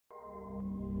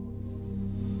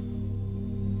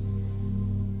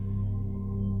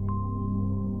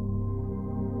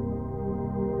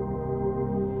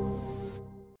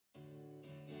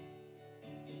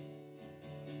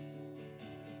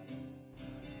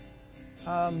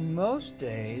Most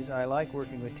days I like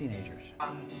working with teenagers.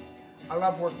 I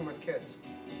love working with kids.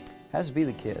 Has to be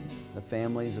the kids, the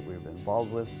families that we've been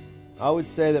involved with. I would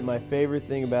say that my favorite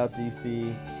thing about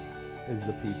DC is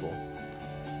the people,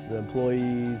 the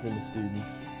employees and the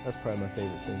students. That's probably my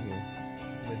favorite thing here.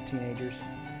 With teenagers,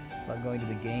 love going to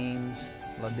the games,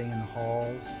 love being in the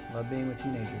halls, love being with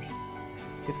teenagers.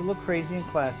 Gets a little crazy in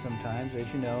class sometimes,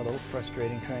 as you know, a little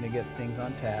frustrating trying to get things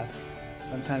on task.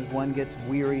 Sometimes one gets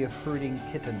weary of herding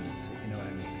kittens, if you know what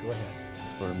I mean. Go ahead.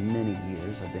 For many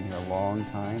years, I've been here a long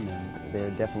time, and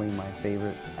they're definitely my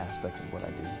favorite aspect of what I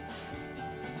do.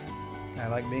 I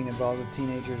like being involved with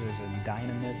teenagers. There's a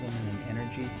dynamism and an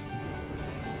energy.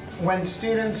 When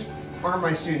students aren't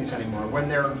my students anymore, when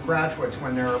they're graduates,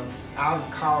 when they're out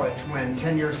of college, when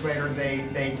 10 years later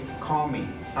they call me,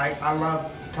 I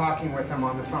love talking with them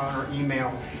on the phone or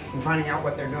email and finding out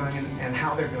what they're doing and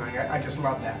how they're doing. I just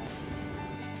love that.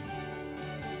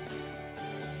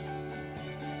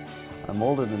 I'm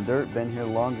older than dirt, been here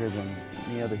longer than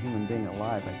any other human being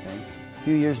alive, I think. A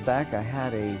few years back, I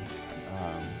had a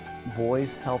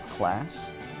boys' health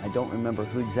class. I don't remember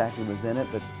who exactly was in it,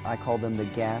 but I called them the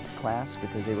gas class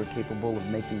because they were capable of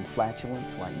making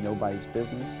flatulence like nobody's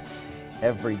business.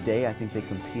 Every day, I think they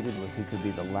competed with who could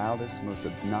be the loudest, most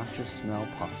obnoxious smell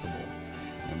possible.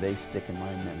 And they stick in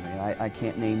my memory. I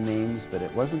can't name names, but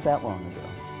it wasn't that long ago.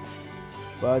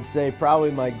 Well, I'd say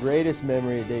probably my greatest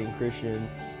memory at Dayton Christian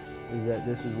is that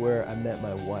this is where I met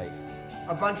my wife.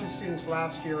 A bunch of students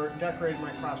last year decorated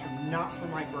my classroom not for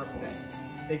my birthday.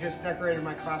 They just decorated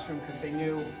my classroom because they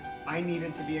knew I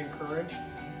needed to be encouraged.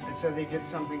 And so they did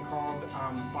something called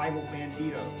Bible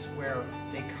Banditos, where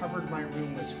they covered my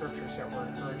room with scriptures that were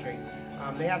encouraging.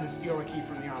 They had to steal a key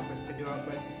from the office to do it,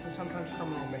 but sometimes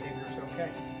criminal behavior is okay.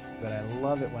 But I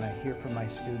love it when I hear from my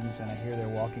students and I hear they're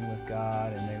walking with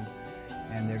God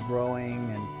and they're growing,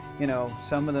 and you know,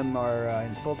 some of them are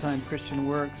in full-time Christian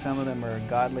work, some of them are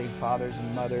godly fathers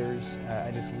and mothers.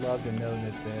 I just love to know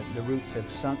that the roots have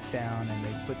sunk down and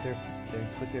they put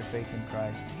their faith in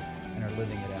Christ and are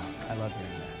living it out. I love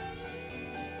hearing that.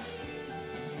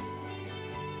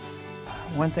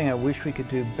 One thing I wish we could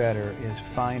do better is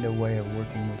find a way of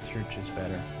working with churches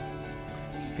better.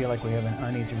 I feel like we have an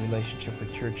uneasy relationship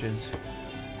with churches.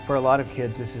 For a lot of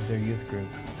kids, this is their youth group.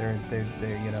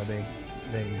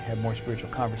 They have more spiritual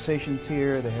conversations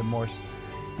here. They have more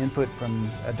input from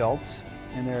adults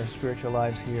in their spiritual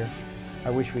lives here. I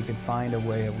wish we could find a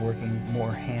way of working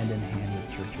more hand in hand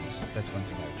with churches. That's one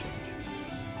thing I would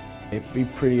change. It'd be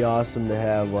pretty awesome to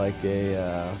have like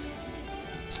a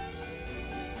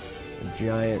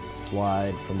giant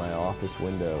slide from my office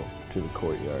window to the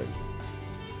courtyard.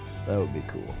 That would be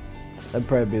cool. That'd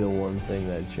probably be the one thing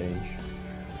that I'd change.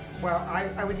 Well,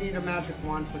 I would need a magic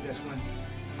wand for this one.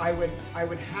 I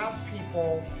would have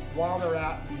people, while they're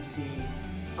at DC,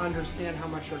 understand how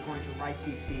much they're going to like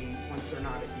DC once they're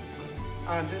not at DC.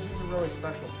 This is a really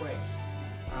special place.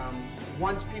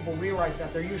 Once people realize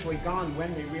that, they're usually gone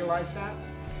when they realize that.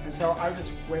 And so I would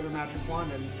just wave a magic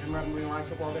wand and let them realize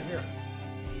it while they're here.